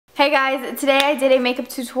Hey guys, today I did a makeup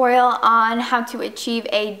tutorial on how to achieve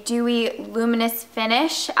a dewy luminous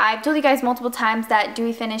finish. I've told you guys multiple times that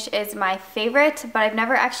dewy finish is my favorite, but I've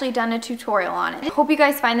never actually done a tutorial on it. I hope you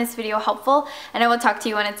guys find this video helpful, and I will talk to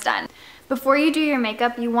you when it's done. Before you do your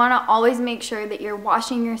makeup, you want to always make sure that you're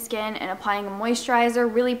washing your skin and applying a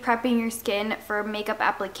moisturizer, really prepping your skin for makeup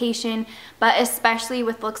application, but especially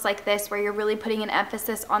with looks like this where you're really putting an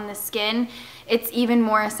emphasis on the skin, it's even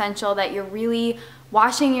more essential that you're really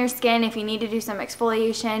washing your skin. If you need to do some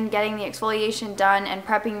exfoliation, getting the exfoliation done and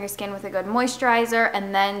prepping your skin with a good moisturizer,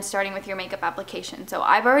 and then starting with your makeup application. So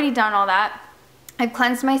I've already done all that. I've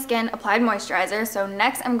cleansed my skin, applied moisturizer, so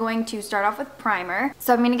next I'm going to start off with primer.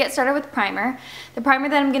 So I'm going to get started with primer. The primer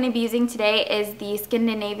that I'm going to be using today is the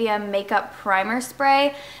Scandinavia Makeup Primer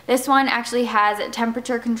Spray. This one actually has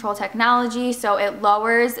temperature control technology, so it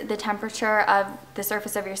lowers the temperature of the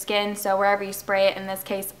surface of your skin, so wherever you spray it, in this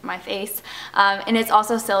case my face, and it's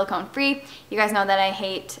also silicone free. You guys know that I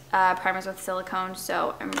hate primers with silicone,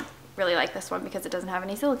 so I'm really like this one because it doesn't have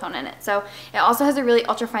any silicone in it. So it also has a really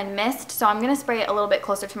ultra-fine mist, so I'm going to spray it a little bit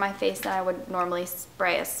closer to my face than I would normally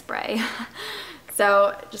spray a spray.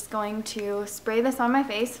 So just going to spray this on my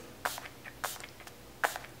face,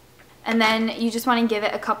 and then you just want to give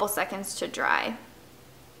it a couple seconds to dry.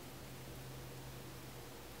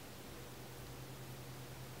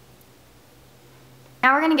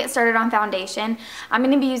 Now we're going to get started on foundation. I'm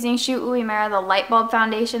going to be using Shu Uemura, the Light Bulb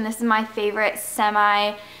Foundation. This is my favorite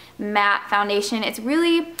semi-matte foundation. It's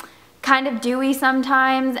really kind of dewy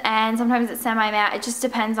sometimes, and sometimes it's semi-matte. It just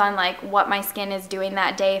depends on like what my skin is doing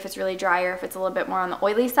that day, if it's really dry or if it's a little bit more on the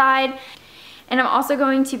oily side. And I'm also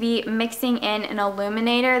going to be mixing in an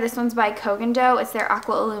illuminator. This one's by Kogan Do. It's their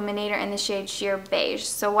Aqua Illuminator in the shade Sheer Beige.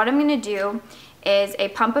 So what I'm going to do is a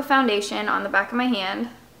pump of foundation on the back of my hand,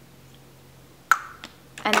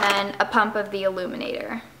 and then a pump of the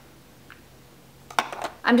illuminator.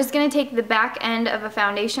 I'm just going to take the back end of a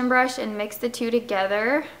foundation brush and mix the two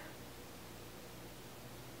together.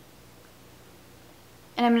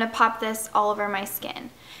 And I'm going to pop this all over my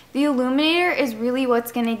skin. The illuminator is really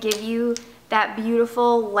what's going to give you that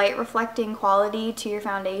beautiful light reflecting quality to your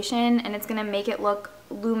foundation, and it's going to make it look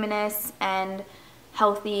luminous and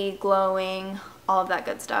healthy, glowing, all of that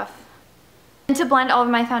good stuff. And to blend all of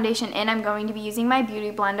my foundation in, I'm going to be using my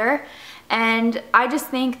Beauty Blender, and I just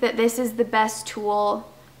think that this is the best tool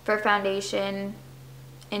for foundation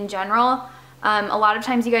in general. A lot of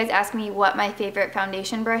times you guys ask me what my favorite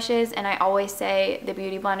foundation brush is, and I always say the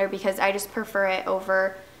Beauty Blender because I just prefer it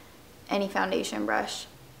over any foundation brush.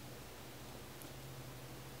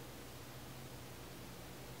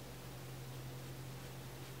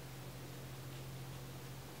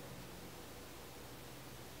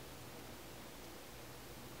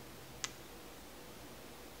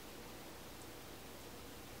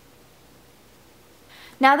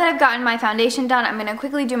 Now that I've gotten my foundation done, I'm going to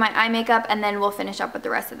quickly do my eye makeup, and then we'll finish up with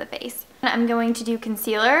the rest of the face. I'm going to do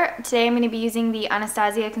concealer. Today I'm going to be using the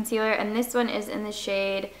Anastasia concealer, and this one is in the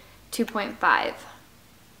shade 2.5.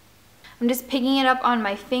 I'm just picking it up on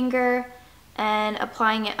my finger and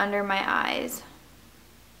applying it under my eyes.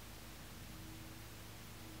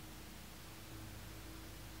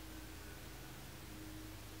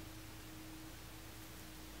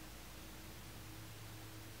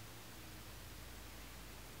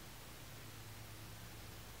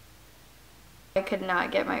 I could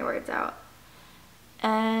not get my words out.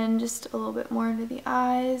 And just a little bit more under the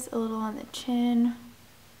eyes, a little on the chin,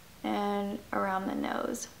 and around the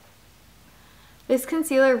nose. This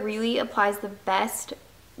concealer really applies the best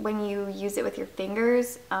when you use it with your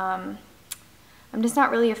fingers. I'm just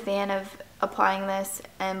not really a fan of applying this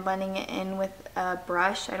and blending it in with a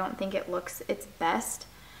brush. I don't think it looks its best.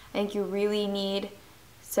 I think you really need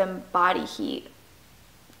some body heat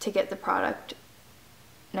to get the product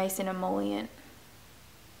nice and emollient.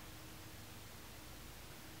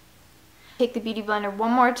 Take the Beauty Blender one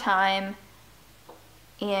more time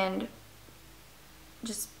and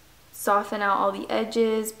just soften out all the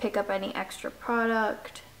edges, pick up any extra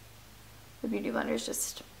product. The Beauty Blender is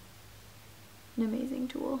just an amazing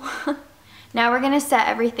tool. Now we're going to set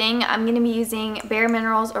everything. I'm going to be using Bare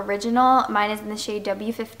Minerals Original. Mine is in the shade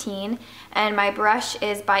W15, and my brush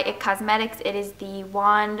is by IT Cosmetics. It is the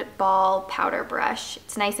Wand Ball Powder Brush.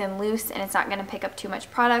 It's nice and loose, and it's not going to pick up too much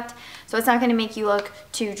product, so it's not going to make you look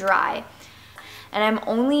too dry. And I'm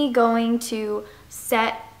only going to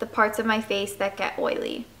set the parts of my face that get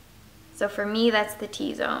oily. So for me, that's the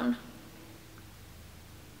T-zone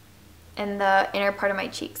and the inner part of my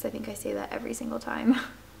cheeks. I think I say that every single time.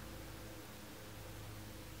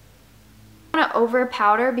 I'm going to not over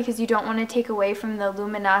powder because you don't want to take away from the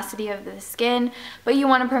luminosity of the skin, but you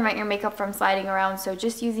want to prevent your makeup from sliding around. So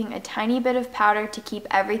just using a tiny bit of powder to keep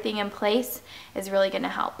everything in place is really going to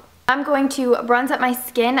help. I'm going to bronze up my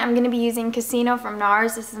skin. I'm going to be using Casino from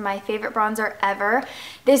NARS. This is my favorite bronzer ever.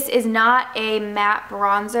 This is not a matte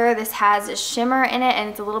bronzer. This has a shimmer in it and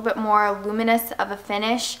it's a little bit more luminous of a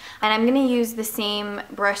finish. And I'm going to use the same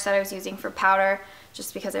brush that I was using for powder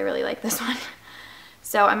just because I really like this one.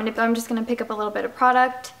 So I'm just going to pick up a little bit of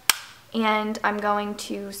product and I'm going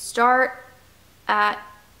to start at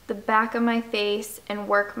the back of my face and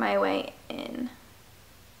work my way in.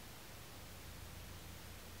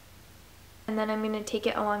 And then I'm going to take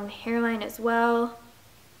it along the hairline as well.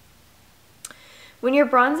 When you're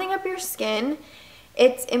bronzing up your skin,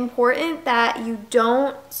 it's important that you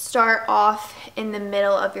don't start off in the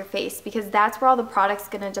middle of your face because that's where all the product's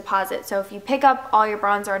going to deposit. So if you pick up all your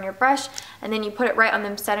bronzer on your brush and then you put it right on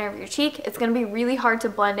the center of your cheek, it's going to be really hard to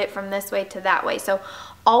blend it from this way to that way. So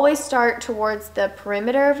always start towards the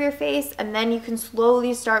perimeter of your face and then you can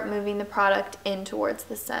slowly start moving the product in towards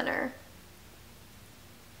the center.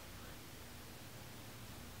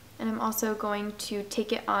 And I'm also going to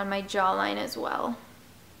take it on my jawline as well.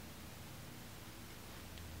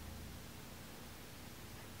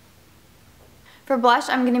 For blush,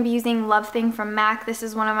 I'm going to be using Love Thing from MAC. This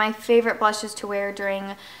is one of my favorite blushes to wear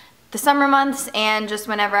during the summer months and just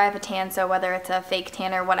whenever I have a tan, so whether it's a fake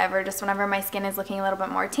tan or whatever, just whenever my skin is looking a little bit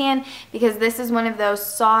more tan, because this is one of those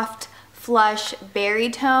soft, flush berry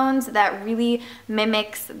tones that really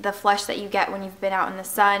mimics the flush that you get when you've been out in the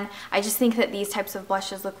sun. I just think that these types of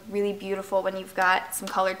blushes look really beautiful when you've got some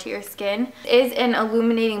color to your skin. It is an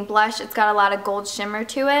illuminating blush. It's got a lot of gold shimmer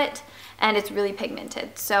to it and it's really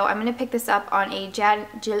pigmented. So I'm going to pick this up on a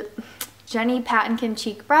Jenny Pattinkin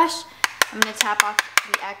cheek brush. I'm going to tap off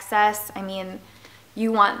the excess. I mean,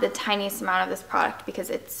 you want the tiniest amount of this product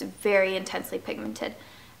because it's very intensely pigmented.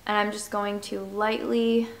 And I'm just going to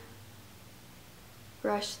lightly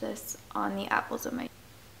brush this on the apples of my cheek.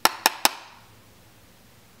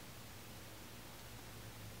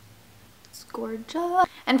 It's gorgeous.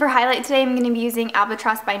 And for highlight today, I'm going to be using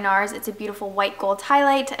Albatross by NARS. It's a beautiful white gold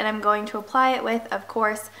highlight, and I'm going to apply it with, of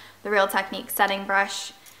course, the Real Technique setting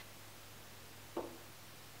brush.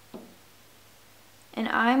 And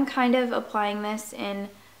I'm kind of applying this in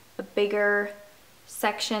a bigger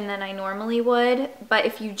section than I normally would, but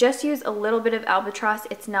if you just use a little bit of Albatross,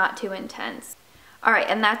 it's not too intense. Alright,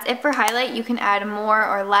 and that's it for highlight. You can add more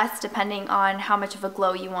or less depending on how much of a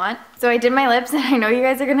glow you want. So I did my lips, and I know you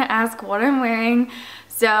guys are going to ask what I'm wearing.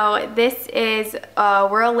 So this is a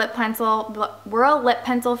Whirl Lip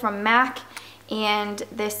Pencil from MAC, and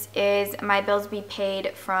this is My Bills Be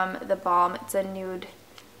Paid from The Balm. It's a nude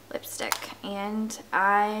lipstick, and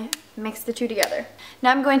I mixed the two together.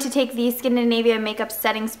 Now I'm going to take the Scandinavia Makeup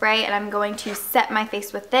Setting Spray and I'm going to set my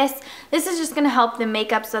face with this. This is just going to help the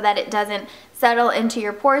makeup so that it doesn't settle into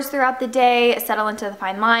your pores throughout the day, settle into the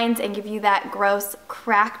fine lines, and give you that gross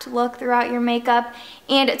cracked look throughout your makeup.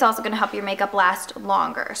 And it's also going to help your makeup last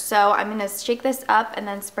longer. So I'm going to shake this up and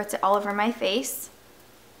then spritz it all over my face.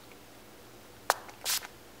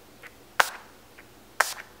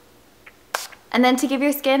 And then to give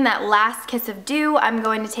your skin that last kiss of dew, I'm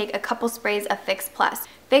going to take a couple sprays of Fix Plus.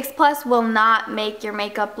 Fix Plus will not make your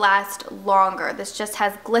makeup last longer. This just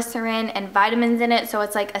has glycerin and vitamins in it, so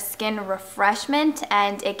it's like a skin refreshment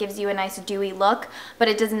and it gives you a nice dewy look, but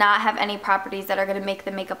it does not have any properties that are going to make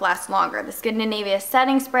the makeup last longer. The Scandinavia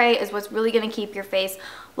Setting Spray is what's really going to keep your face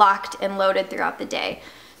locked and loaded throughout the day.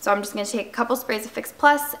 So I'm just going to take a couple sprays of Fix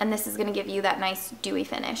Plus, and this is going to give you that nice dewy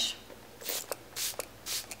finish.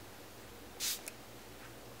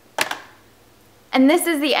 And this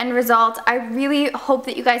is the end result. I really hope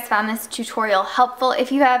that you guys found this tutorial helpful.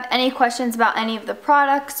 If you have any questions about any of the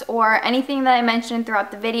products or anything that I mentioned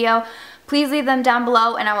throughout the video, please leave them down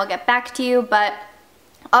below and I will get back to you. But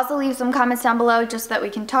also leave some comments down below just so that we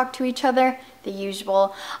can talk to each other, the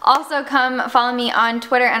usual. Also come follow me on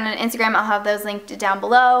Twitter and on Instagram. I'll have those linked down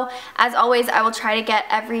below. As always, I will try to get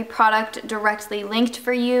every product directly linked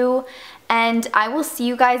for you. And I will see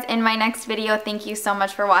you guys in my next video. Thank you so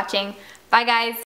much for watching. Bye guys.